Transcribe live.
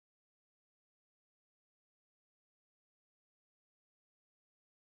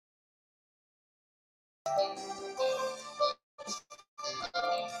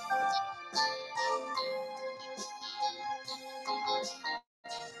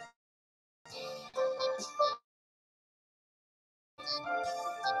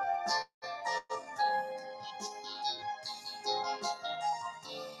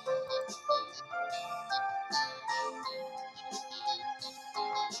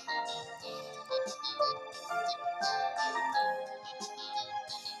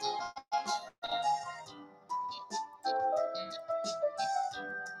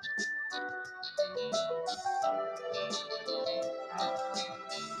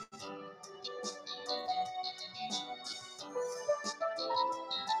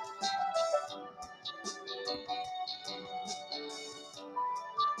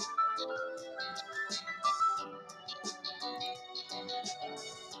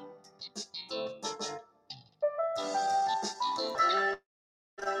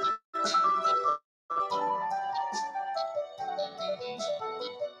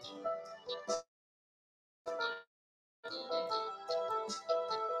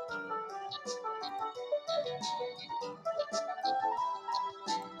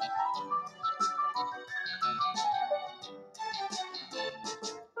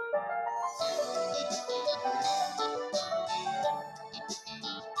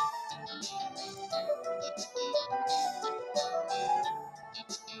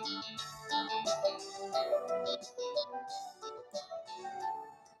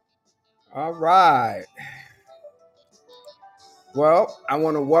All right. Well, I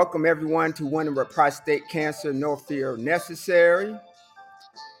want to welcome everyone to Wonder with Prostate Cancer, No Fear Necessary.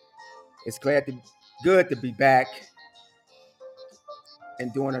 It's good to be back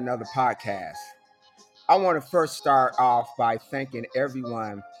and doing another podcast. I want to first start off by thanking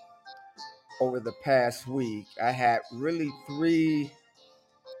everyone over the past week. I had really three,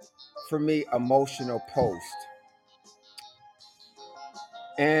 for me, emotional posts.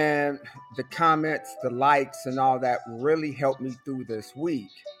 And the comments, the likes, and all that really helped me through this week,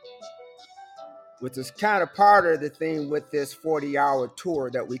 which is kind of part of the thing with this 40-hour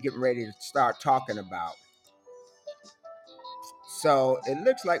tour that we getting ready to start talking about. So it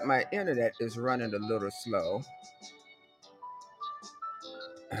looks like my internet is running a little slow.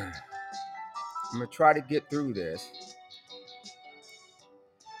 I'm gonna try to get through this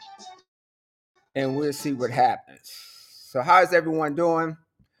and we'll see what happens. So how's everyone doing?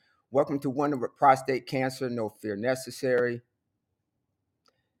 Welcome to Wonder with Prostate Cancer, No Fear Necessary.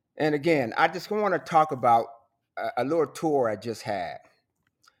 And again, I just want to talk about a little tour I just had.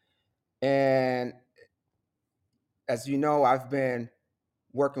 And as you know, I've been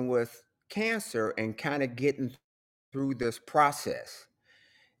working with cancer and kind of getting through this process.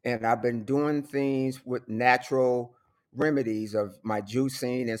 And I've been doing things with natural remedies of my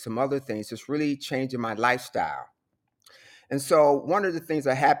juicing and some other things. It's really changing my lifestyle. And so, one of the things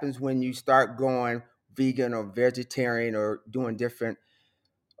that happens when you start going vegan or vegetarian or doing different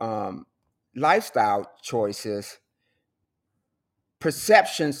um, lifestyle choices,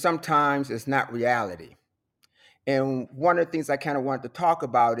 perception sometimes is not reality. And one of the things I kind of wanted to talk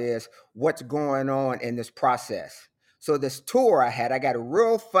about is what's going on in this process. So, this tour I got a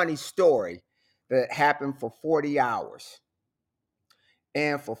real funny story that happened for 40 hours.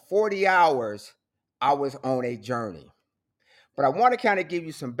 And for 40 hours, I was on a journey. But I want to kind of give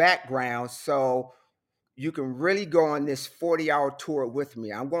you some background so you can really go on this 40-hour tour with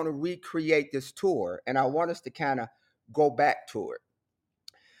me. I'm going to recreate this tour and I want us to kind of go back to it.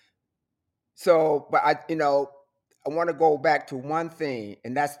 So, but I want to go back to one thing,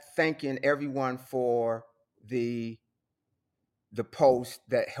 and that's thanking everyone for the the post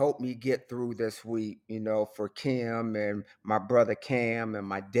that helped me get through this week, for Kim and my brother Cam and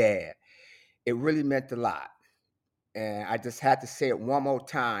my dad. It really meant a lot. And I just had to say it one more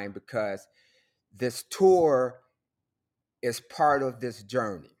time because this tour is part of this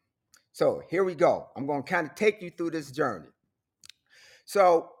journey. So here we go. I'm going to kind of take you through this journey.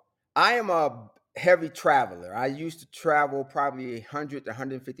 So I am a heavy traveler. I used to travel probably 100 to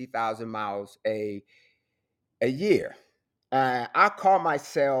 150,000 miles a year. I call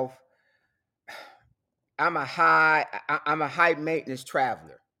myself I'm a high maintenance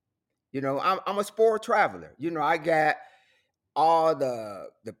traveler. I'm a sport traveler. I got all the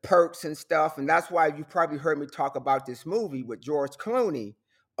perks and stuff, and that's why you probably heard me talk about this movie with George Clooney,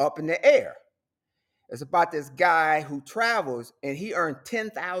 Up in the Air. It's about this guy who travels and he earned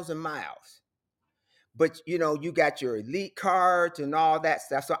 10,000 miles. But you got your elite cards and all that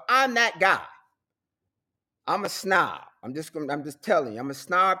stuff. So I'm that guy. I'm a snob. I'm just telling you, I'm a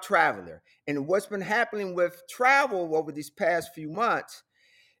snob traveler. And what's been happening with travel over these past few months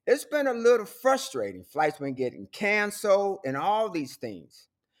It's been a little frustrating. Flights been getting canceled and all these things.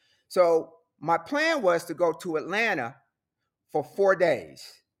 So my plan was to go to Atlanta for 4 days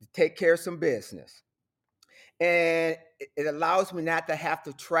to take care of some business. And it allows me not to have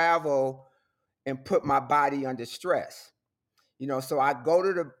to travel and put my body under stress. So I go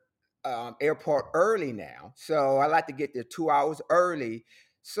to the airport early now. So I like to get there 2 hours early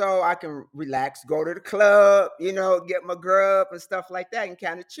so I can relax, go to the club, get my grub and stuff like that and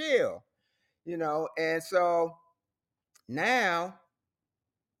kind of chill. And so now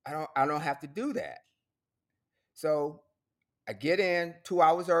I don't have to do that. So I get in 2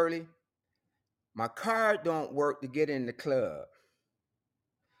 hours early. My card don't work to get in the club.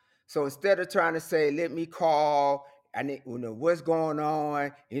 So instead of trying to say, let me call, I need what's going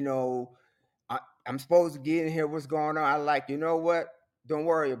on, I'm supposed to get in here, what's going on? I like, you know what? Don't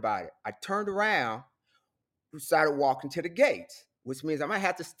worry about it. I turned around, started walking to the gates, which means I might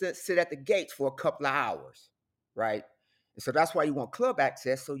have to sit at the gates for a couple of hours, right? And so that's why you want club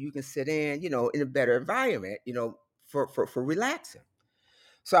access, so you can sit in a better environment, for relaxing.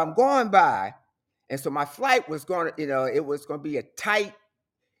 So I'm going by, and so my flight was going to, it was going to be a tight,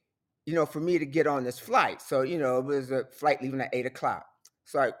 for me to get on this flight. So, it was a flight leaving at 8 o'clock.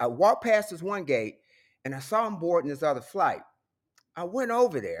 So I walked past this one gate and I saw him boarding this other flight. I went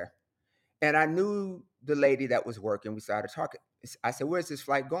over there and I knew the lady that was working. We started talking. I said, where's this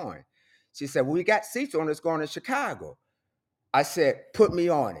flight going? She said, well, we got seats on it. It's going to Chicago. I said, put me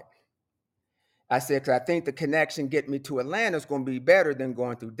on it. I said, because I think the connection getting me to Atlanta is going to be better than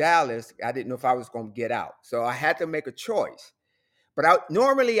going through Dallas. I didn't know if I was going to get out. So I had to make a choice. But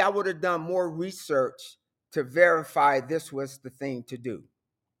normally I would have done more research to verify this was the thing to do.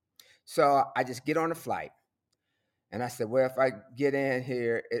 So I just get on the flight. And I said, well, if I get in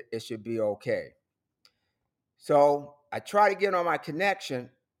here, it should be okay. So I try to get on my connection,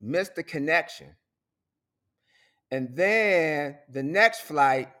 miss the connection. And then the next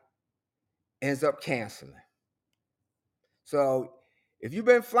flight ends up canceling. So if you've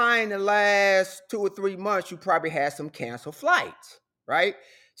been flying the last 2 or 3 months, you probably had some canceled flights, right?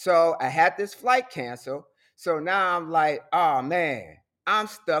 So I had this flight canceled. So now I'm like, oh man, I'm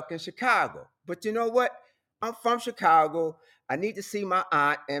stuck in Chicago. But you know what? I'm from Chicago. I need to see my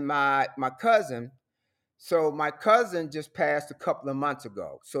aunt and my cousin. So my cousin just passed a couple of months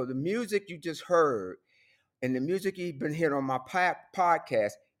ago. So the music you just heard and the music you've been hearing on my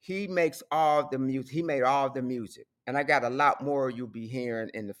podcast, he makes all the music. He made all the music. And I got a lot more you'll be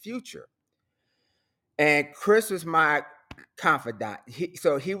hearing in the future. And Chris was my confidant.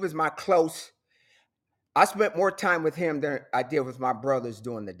 So he was my close. I spent more time with him than I did with my brothers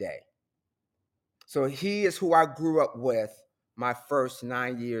during the day. So he is who I grew up with my first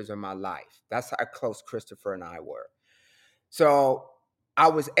 9 years of my life. That's how close Christopher and I were. So I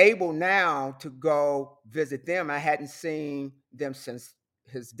was able now to go visit them. I hadn't seen them since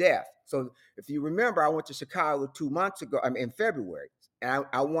his death. So if you remember, I went to Chicago 2 months ago, in February, and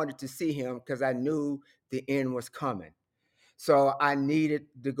I wanted to see him because I knew the end was coming. So I needed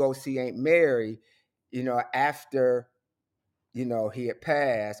to go see Aunt Mary, after, he had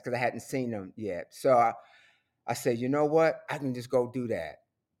passed, because I hadn't seen him yet. So I said, you know what? I can just go do that.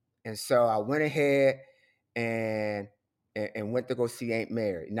 And so I went ahead and went to go see Aunt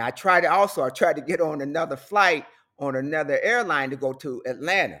Mary. Now I tried to get on another flight on another airline to go to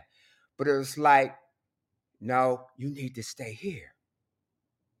Atlanta. But it was like, no, you need to stay here.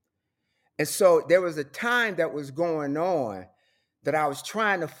 And so there was a time that was going on that I was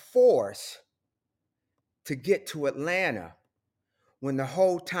trying to force to get to Atlanta when the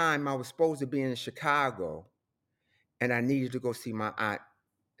whole time I was supposed to be in Chicago and I needed to go see my aunt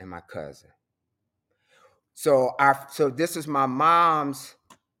and my cousin. So this is my mom's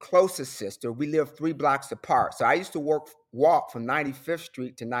closest sister. We live 3 blocks apart. So I used to walk from 95th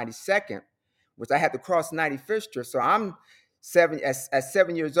Street to 92nd, which I had to cross 95th Street. So I'm at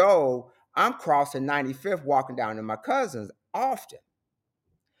 7 years old, I'm crossing 95th, walking down to my cousins often.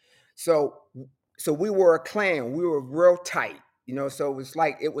 So we were a clan. We were real tight, so it was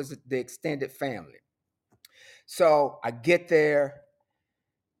like it was the extended family. So I get there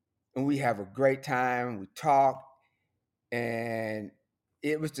and we have a great time. We talk and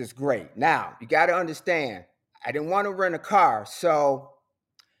it was just great. Now, you got to understand, I didn't want to rent a car, so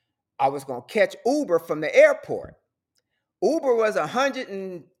I was going to catch Uber from the airport. Uber was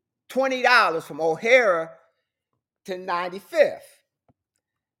 $120 from O'Hara to 95th.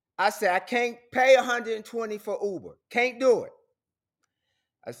 I said, I can't pay $120 for Uber. Can't do it.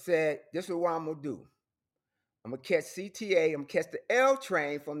 I said, this is what I'm going to do. I'm going to catch CTA. I'm going to catch the L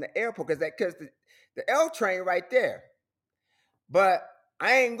train from the airport because the L train right there. But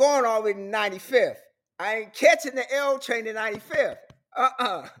I ain't going all the way to 95th. I ain't catching the L train to 95th.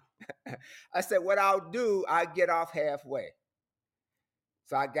 I said, what I'll do, I get off halfway.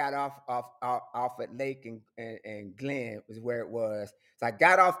 So I got off at Lake and Glen was where it was. So I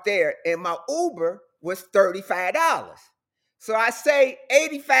got off there, and my Uber was $35. So I saved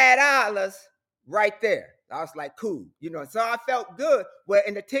 $85 right there. I was like, cool, So I felt good. Well,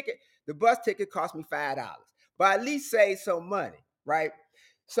 in the bus ticket cost me $5, but at least save some money, right?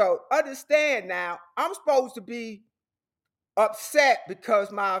 So understand now, I'm supposed to be upset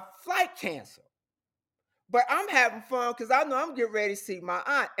because my flight canceled. But I'm having fun because I know I'm getting ready to see my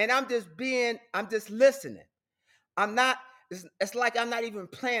aunt, and I'm just listening. I'm not. It's like I'm not even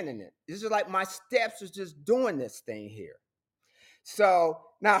planning it. It's just like my steps is just doing this thing here. So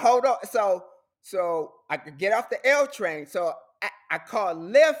now hold on. So I could get off the L train. So I called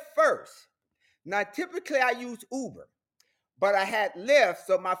Lyft first. Now typically I use Uber, but I had Lyft,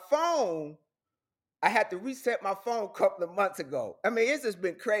 so my phone. I had to reset my phone a couple of months ago. I mean, it's just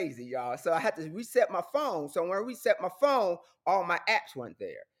been crazy, y'all. So I had to reset my phone. So when I reset my phone, all my apps went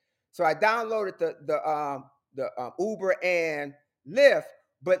there. So I downloaded the Uber and Lyft,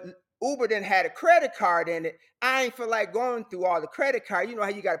 but Uber didn't have a credit card in it. I ain't feel like going through all the credit card. You know how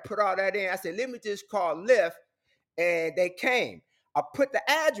you got to put all that in. I said, let me just call Lyft, and they came. I put the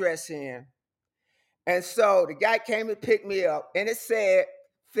address in, and so the guy came and picked me up, and it said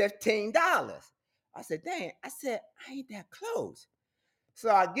 $15. I said, dang, I ain't that close. So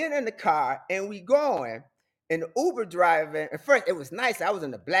I get in the car and we going, and the Uber driver, at first it was nice. I was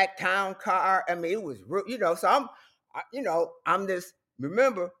in the black town car. I mean, it was real, so I'm this,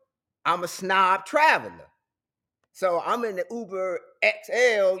 remember, I'm a snob traveler. So I'm in the Uber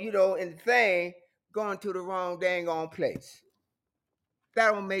XL, in the thing, going to the wrong dang on place.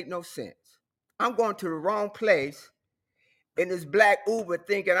 That don't make no sense. I'm going to the wrong place in this black Uber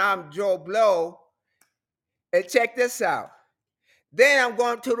thinking I'm Joe Blow. And check this out. Then I'm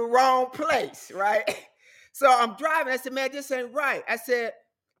going to the wrong place, right? So I'm driving. I said, man, this ain't right. I said,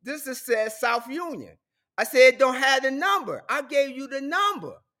 this just says South Union. I said, it don't have the number. I gave you the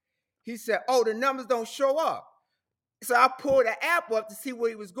number. He said, oh, the numbers don't show up. So I pulled the app up to see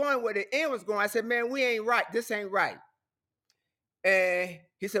where he was going, where the end was going. I said, man, we ain't right. This ain't right. And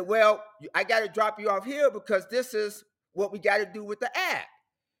he said, well, I got to drop you off here because this is what we got to do with the app.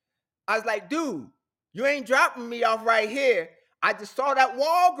 I was like, dude, you ain't dropping me off right here. I just saw that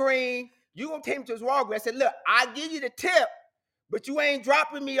Walgreens. You gonna take me to this Walgreens. I said, look, I'll give you the tip, but you ain't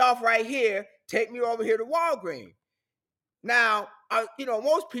dropping me off right here. Take me over here to Walgreens. Now,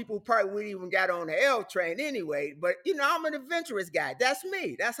 most people probably wouldn't even got on the L train anyway, but I'm an adventurous guy. That's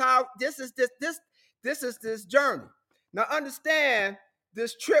me. That's how this is this journey. Now understand,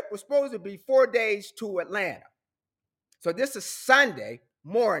 this trip was supposed to be 4 days to Atlanta. So this is Sunday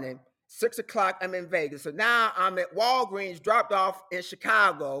morning, 6:00. I'm in Vegas. So now I'm at Walgreens, dropped off in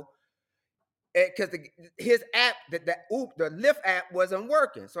Chicago, because his app, the Lyft app wasn't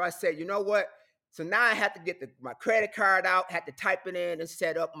working. So I said, you know what? So now I had to get my credit card out, had to type it in and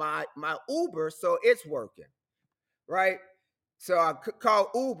set up my Uber so it's working, right? So I called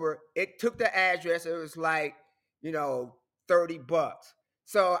Uber. It took the address. It was like, $30.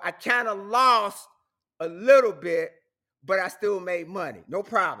 So I kind of lost a little bit, but I still made money. No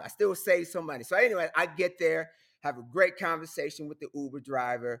problem. I still saved some money. So anyway, I get there, have a great conversation with the Uber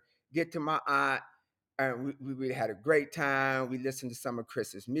driver, get to my aunt, and we really had a great time. We listened to some of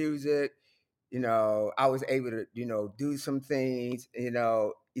Chris's music. I was able to, do some things,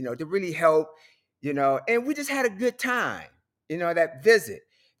 to really help, and we just had a good time, that visit.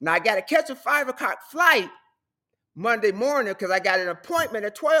 Now I got to catch a 5:00 flight Monday morning because I got an appointment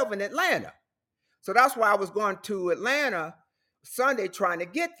at 12 in Atlanta. So that's why I was going to Atlanta Sunday trying to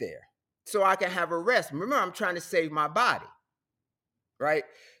get there so I can have a rest. Remember, I'm trying to save my body, right?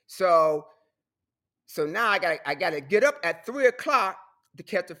 So now I got to get up at 3:00 to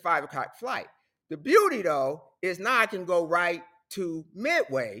catch a 5:00 flight. The beauty though is now I can go right to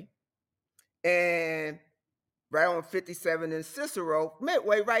Midway, and right on 57 and Cicero,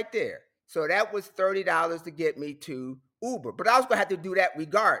 Midway right there. So that was $30 to get me to Uber, but I was gonna have to do that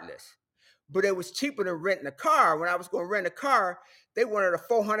regardless. But it was cheaper than renting a car. When I was going to rent a car, they wanted a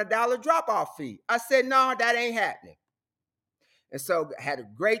 $400 drop-off fee. I said, no, that ain't happening. And so I had a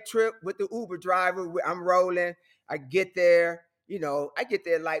great trip with the Uber driver. I'm rolling. I get there,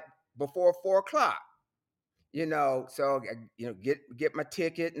 like before 4:00, so, get my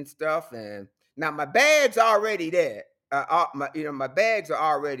ticket and stuff. And now my bag's already there. My bags are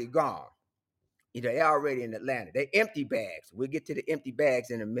already gone. They're already in Atlanta. They empty bags. We'll get to the empty bags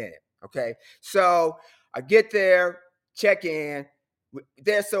in a minute. Okay. So I get there, check in.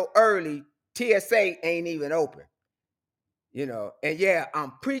 they're so early, TSA ain't even open, and yeah,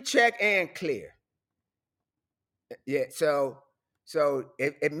 I'm pre-check and clear. Yeah, so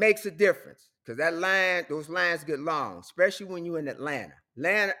it makes a difference because those lines get long, especially when you're in Atlanta.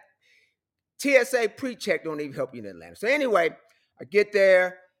 TSA pre-check don't even help you in Atlanta. So anyway, I get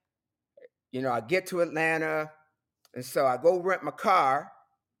there, I get to Atlanta, and so I go rent my car,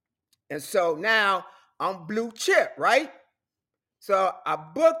 and so now I'm blue chip, right? So I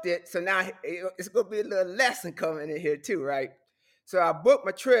booked it. So now it's gonna be a little lesson coming in here too, right? So I booked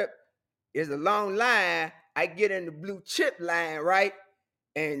my trip. It's a long line. I get in the blue chip line, right?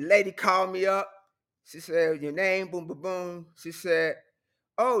 And lady called me up. She said, "Your name?" Boom, boom, boom. She said,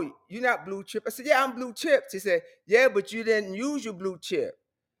 "Oh, you're not blue chip." I said, "Yeah, I'm blue chip." She said, "Yeah, but you didn't use your blue chip."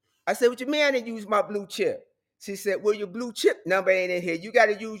 I said, "What you mean I didn't use my blue chip?" She said, "Well, your blue chip number ain't in here. You got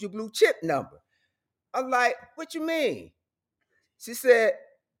to use your blue chip number." I'm like, "What you mean?" She said,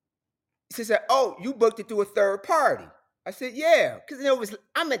 "Oh, you booked it through a third party." I said, "Yeah, because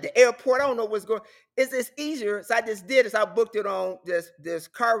I'm at the airport. I don't know what's going. It's easier. So I just did this. I booked it on this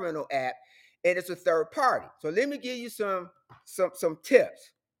car rental app, and it's a third party. So let me give you some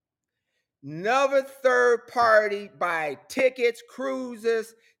tips. Never third party buy tickets,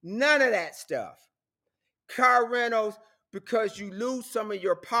 cruises, none of that stuff. Car rentals, because you lose some of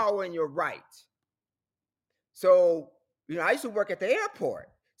your power and your rights. So, I used to work at the airport.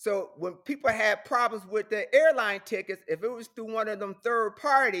 So when people had problems with the airline tickets, if it was through one of them third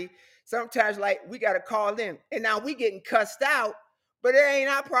party, sometimes like we got to call them. And now we getting cussed out, but it ain't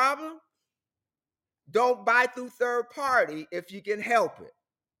our problem. Don't buy through third party if you can help it.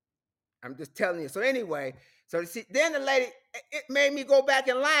 I'm just telling you. So anyway, so see, then the lady, it made me go back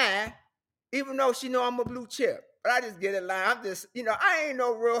in line, even though she know I'm a blue chip. But I just get in line. I'm just, I ain't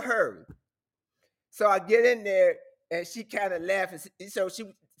no real hurry. So I get in there and she kind of laughs. So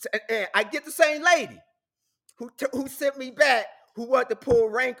and I get the same lady who sent me back, who wanted to pull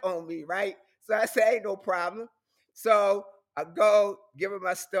rank on me, right? So I say, ain't no problem. So I go give her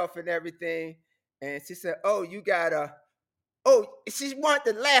my stuff and everything. And she said, "Oh, you got she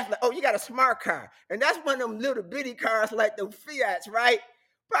wanted to laugh like, "Oh, you got a smart car." And that's one of them little bitty cars like the Fiats, right?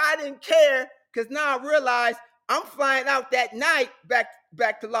 But I didn't care because now I realize I'm flying out that night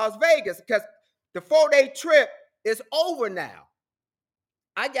back to Las Vegas because the 4-day trip is over now.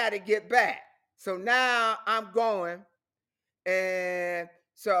 I got to get back. So now I'm going. And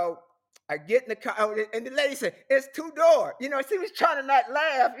so I get in the car, and the lady said, "It's two door." She was trying to not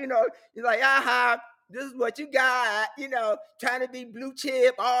laugh. You're like, "Aha, this is what you got." Trying to be blue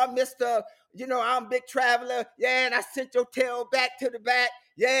chip. "Oh, Mister, I'm a big traveler. Yeah, and I sent your tail back to the back.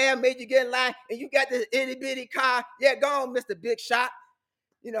 Yeah, I made you get in line, and you got this itty bitty car. Yeah, go on, Mister Big Shot."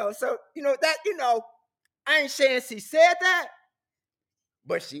 So that I ain't saying she said that,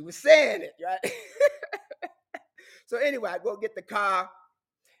 but she was saying it, right? So anyway, I go get the car.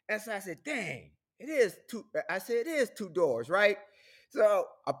 And so I said, "Dang, it is two." I said, "It is two doors, right?" So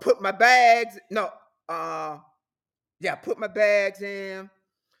I put my bags. No, yeah, I put my bags in,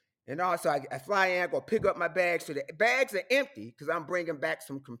 and also I fly in. I go pick up my bags. So the bags are empty because I'm bringing back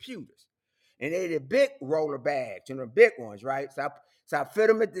some computers, and they're the big roller bags, big ones, right? So I fit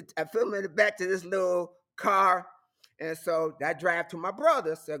them in the back to this little car, and so I drive to my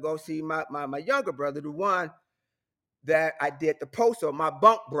brother. So I go see my younger brother, the one that I did the post on, my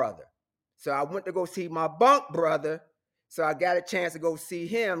bunk brother. So I went to go see my bunk brother. So I got a chance to go see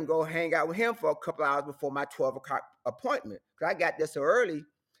him, go hang out with him for a couple hours before my 12 o'clock appointment. Because I got there so early.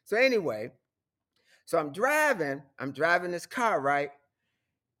 So anyway, so I'm driving this car, right?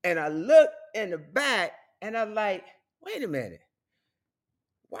 And I look in the back and I'm like, wait a minute.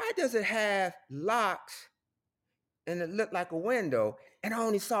 Why does it have locks and it looked like a window, and I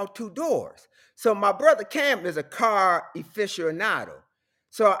only saw two doors? So my brother Cam is a car aficionado.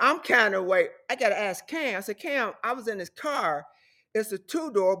 So I'm kind of wait. I gotta ask Cam. I said, "Cam, I was in this car. It's a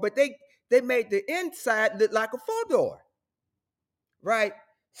two-door, but they made the inside look like a four-door, right?"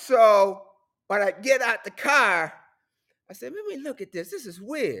 So when I get out the car, I said, "Let me look at this. This is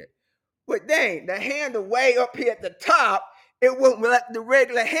weird." But dang, the handle way up here at the top, it wasn't like the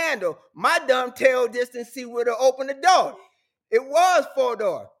regular handle. My dumb tail just didn't see where to open the door. It was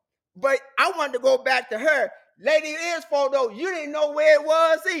four-door. But I wanted to go back to her. "Lady, it is four-door. You didn't know where it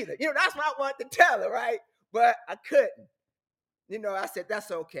was either." That's what I wanted to tell her, right? But I couldn't. I said, "That's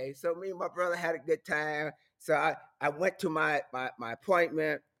okay." So me and my brother had a good time. So I went to my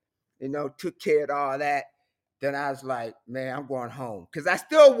appointment, took care of all that. Then I was like, "Man, I'm going home." Because I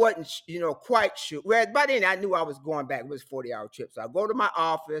still wasn't, quite sure. Well, by then I knew I was going back. It was a 40-hour trip. So I go to my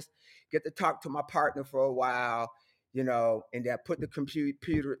office, get to talk to my partner for a while, and then put the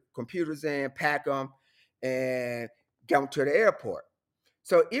computers in, pack them, and get them to the airport.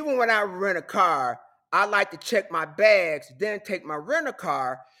 So even when I rent a car, I like to check my bags, then take my rental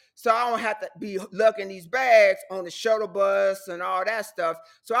car, so I don't have to be lugging these bags on the shuttle bus and all that stuff.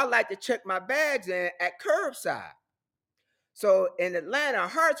 So I like to check my bags in at curbside. So in Atlanta,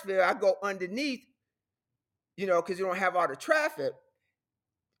 Hartsville, I go underneath, because you don't have all the traffic.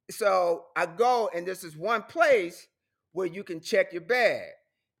 So I go, and this is one place where you can check your bag.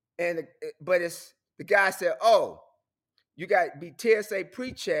 But it's the guy said, "Oh, you got to be TSA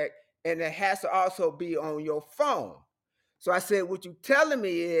pre-check, and it has to also be on your phone." So I said, "What you telling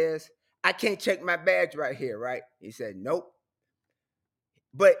me is I can't check my bags right here, right?" He said, "Nope."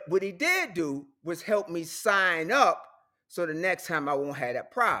 But what he did do was help me sign up so the next time I won't have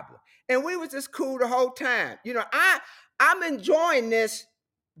that problem. And we was just cool the whole time. I'm enjoying this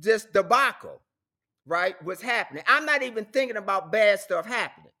debacle, right? What's happening. I'm not even thinking about bad stuff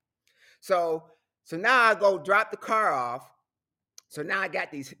happening. So now I go drop the car off. So now I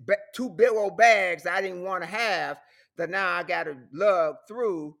got these two big old bags I didn't want to have that now I got to lug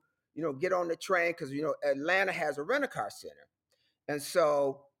through, get on the train because, Atlanta has a rent-a-car center. And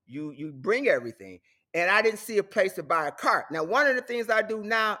so you bring everything. And I didn't see a place to buy a cart. Now, one of the things I do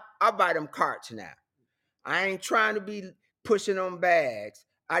now, I buy them carts now. I ain't trying to be pushing on bags.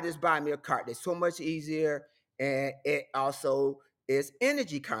 I just buy me a cart. It's so much easier, and it also is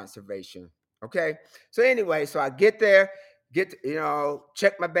energy conservation. Okay. So anyway, so I get there,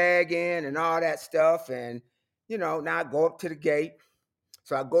 check my bag in and all that stuff, and now I go up to the gate.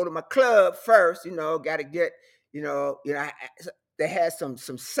 So I go to my club first. Got to get, they had some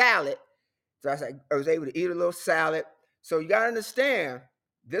salad. So I was able to eat a little salad. So you got to understand,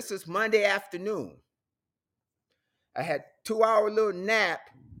 this is Monday afternoon. I had 2-hour little nap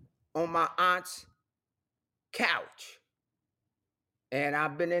on my aunt's couch. And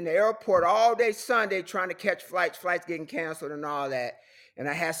I've been in the airport all day Sunday trying to catch flights getting canceled and all that. And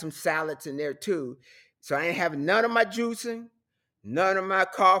I had some salads in there too. So I ain't having none of my juicing, none of my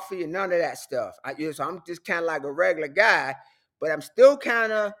coffee, and none of that stuff. So I'm just kind of like a regular guy, but I'm still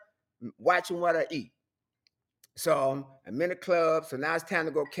kind of watching what I eat. So I'm in the club. So now it's time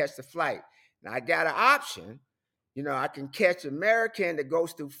to go catch the flight. Now I got an option. I can catch American that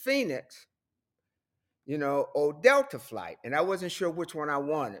goes through Phoenix, or Delta flight. And I wasn't sure which one I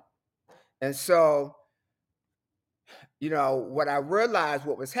wanted. And so, what I realized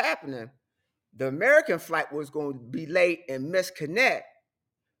what was happening, the American flight was going to be late and misconnect.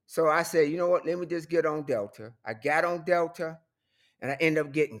 So I said, you know what, let me just get on Delta. I got on Delta, and I ended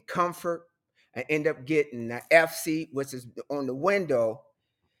up getting comfort. I ended up getting the F seat, which is on the window.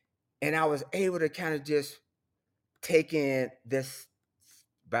 And I was able to kind of just take in this.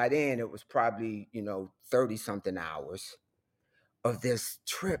 By then, it was probably, 30 something hours of this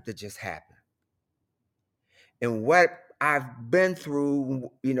trip that just happened. And what I've been through,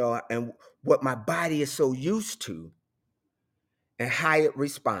 and what my body is so used to, and how it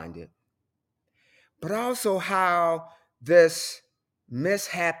responded, but also how this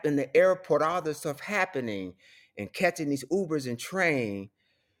mishap in the airport, all this stuff happening, and catching these Ubers and train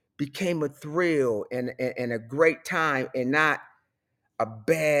became a thrill and a great time, and not a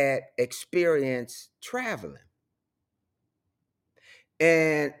bad experience traveling.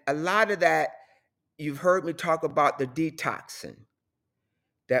 And a lot of that, you've heard me talk about the detoxing,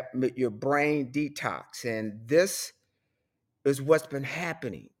 that your brain detox. And this is what's been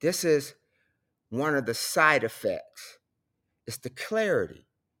happening. This is one of the side effects. It's the clarity.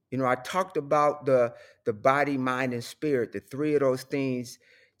 I talked about the body, mind, and spirit, the three of those things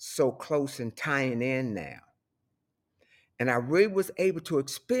so close and tying in now. And I really was able to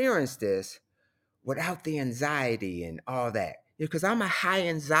experience this without the anxiety and all that. Because I'm a high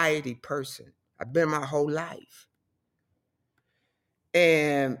anxiety person. I've been my whole life.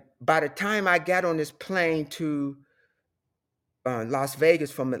 And by the time I got on this plane to Las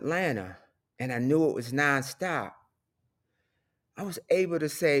Vegas from Atlanta, and I knew it was nonstop, I was able to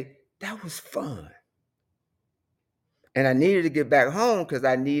say, that was fun. And I needed to get back home because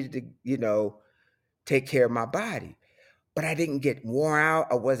I needed to, take care of my body. But I didn't get worn out.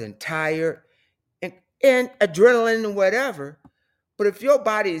 I wasn't tired. And adrenaline and whatever. But if your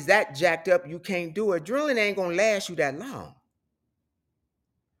body is that jacked up, you can't do it. Adrenaline ain't going to last you that long.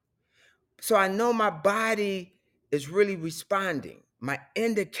 So I know my body is really responding. My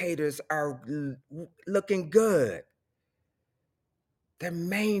indicators are looking good. They're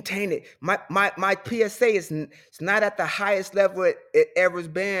maintaining. My PSA is it's not at the highest level it ever's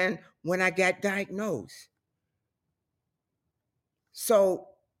been when I got diagnosed. So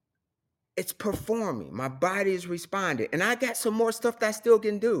it's performing. My body is responding. And I got some more stuff that I still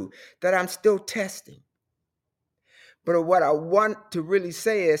can do that I'm still testing. But what I want to really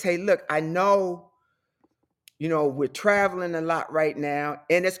say is, hey, look, I know, we're traveling a lot right now,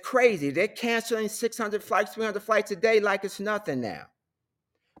 and it's crazy. They're canceling 600 flights, 300 flights a day like it's nothing now,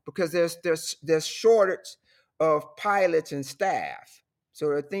 because there's shortage of pilots and staff. So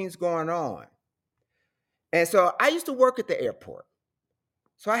there are things going on. And so I used to work at the airport.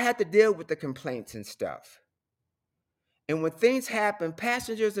 So I had to deal with the complaints and stuff. And when things happen,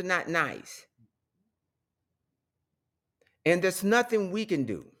 passengers are not nice. And there's nothing we can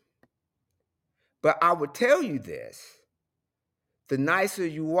do. But I would tell you this: the nicer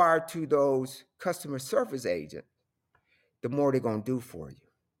you are to those customer service agents, the more they're going to do for you.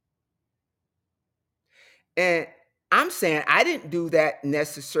 And I'm saying I didn't do that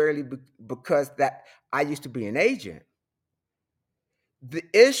necessarily because that I used to be an agent. The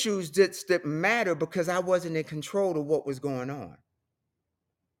issues just didn't matter because I wasn't in control of what was going on.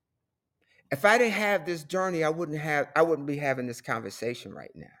 If I didn't have this journey, I wouldn't be having this conversation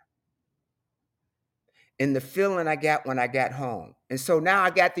right now. And the feeling I got when I got home. And so now I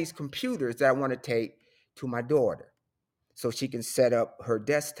got these computers that I want to take to my daughter so she can set up her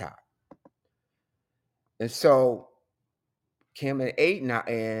desktop. And so Kim and Aiden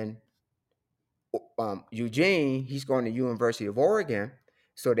and Eugene, he's going to University of Oregon.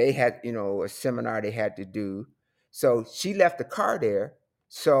 So they had, a seminar they had to do. So she left the car there.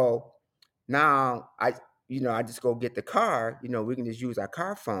 So now I just go get the car. We can just use our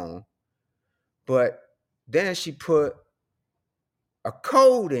car phone. But then she put a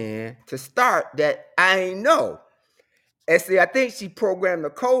code in to start that I ain't know. And see, I think she programmed the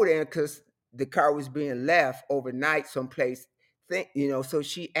code in because the car was being left overnight someplace. So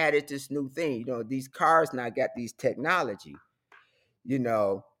she added this new thing. These cars now got these technology.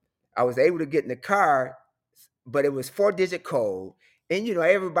 I was able to get in the car, but it was 4-digit code. And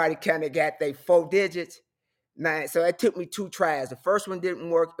everybody kind of got their 4 digits. Now, so it took me 2 tries. The first one didn't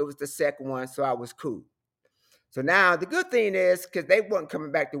work. It was the second one, so I was cool. So now the good thing is, because they weren't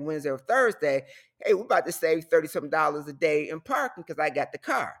coming back to Wednesday or Thursday, hey, we're about to save $30-something a day in parking because I got the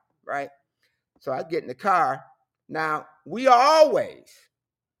car, right? So I get in the car. Now, we always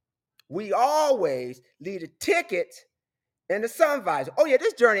leave the ticket in the sun visor. Oh, yeah,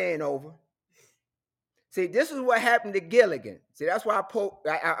 this journey ain't over. See, this is what happened to Gilligan. See, that's why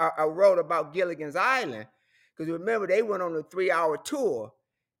I wrote about Gilligan's Island, because remember, they went on a 3-hour tour,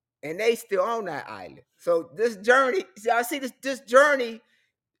 and they still on that island. So this journey, this journey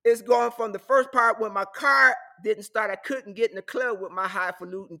is going from the first part when my car didn't start, I couldn't get in the club with my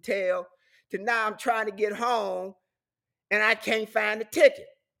highfalutin tail, to now I'm trying to get home and I can't find the ticket.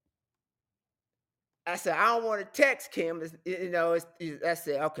 I said, I don't want to text Kim. I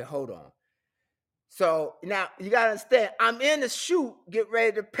said, okay, hold on. So now you got to understand, I'm in the chute, get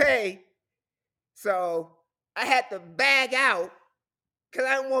ready to pay. So I had to bag out because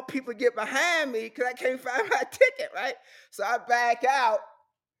I don't want people to get behind me because I can't find my ticket, right? So I back out.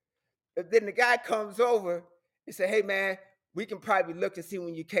 And then the guy comes over and say, hey, man, we can probably look and see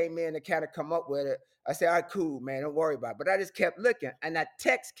when you came in and kind of come up with it. I said, all right, cool, man, don't worry about it. But I just kept looking. And I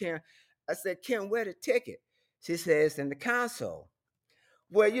text Kim. I said, Kim, where the ticket? She says, in the console.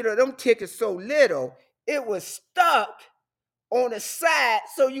 Well, them tickets so little, it was stuck on the side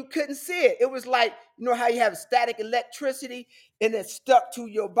so you couldn't see it. It was like, how you have static electricity and it's stuck to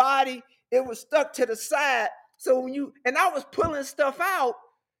your body? It was stuck to the side. So and I was pulling stuff out,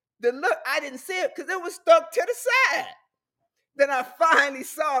 I didn't see it because it was stuck to the side. Then I finally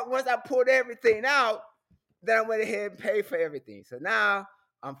saw it once I pulled everything out. Then I went ahead and paid for everything. So now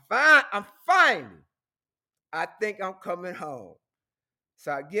I'm fine. I think I'm coming home.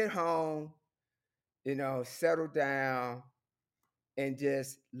 So I get home, settle down, and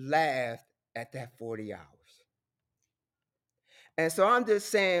just laughed at that 40 hours. And so I'm just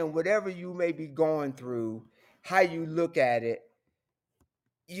saying, whatever you may be going through, how you look at it,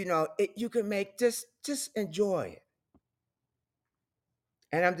 you can make just enjoy it.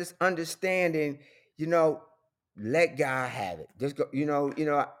 And I'm just understanding, let God have it. Just go,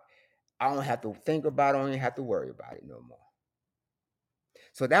 I don't have to think about it. I don't even have to worry about it no more.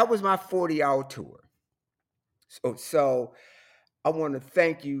 So that was my 40-hour tour. So I want to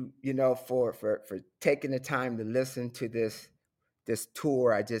thank you, for taking the time to listen to this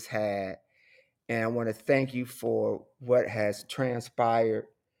tour I just had. And I want to thank you for what has transpired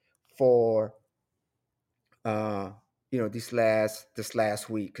for this last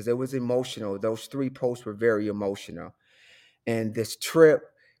week, because it was emotional. Those 3 posts were very emotional. And this trip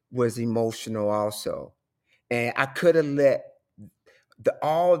was emotional also. And I could have let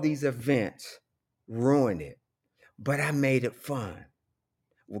all these events ruined it, but I made it fun.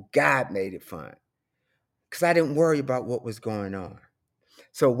 Well, God made it fun because I didn't worry about what was going on.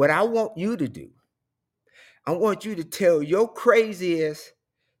 So what I want you to do, I want you to tell your craziest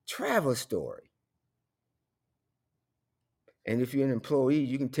travel story. And if you're an employee,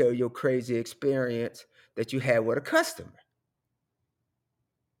 you can tell your crazy experience that you had with a customer.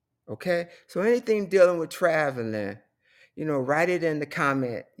 Okay? So anything dealing with traveling, write it in the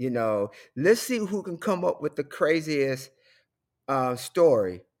comment. Let's see who can come up with the craziest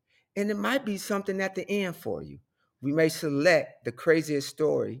story. And it might be something at the end for you. We may select the craziest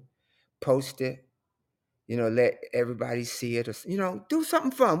story, post it, let everybody see it, or, do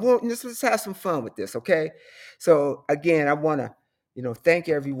something fun. Let's have some fun with this, okay? So again, I want to, thank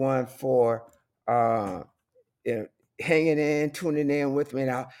everyone for uh, you know, hanging in, tuning in with me.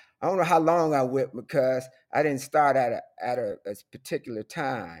 Now, I don't know how long I went because I didn't start at a particular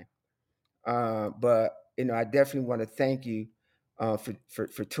time. But I definitely want to thank you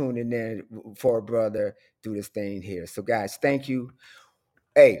for tuning in for a brother do this thing here. So, guys, thank you.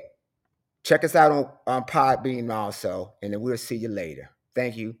 Hey, check us out on Podbean also, and then we'll see you later.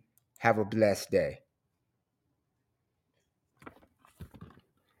 Thank you. Have a blessed day.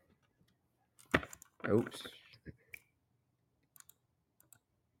 Oops.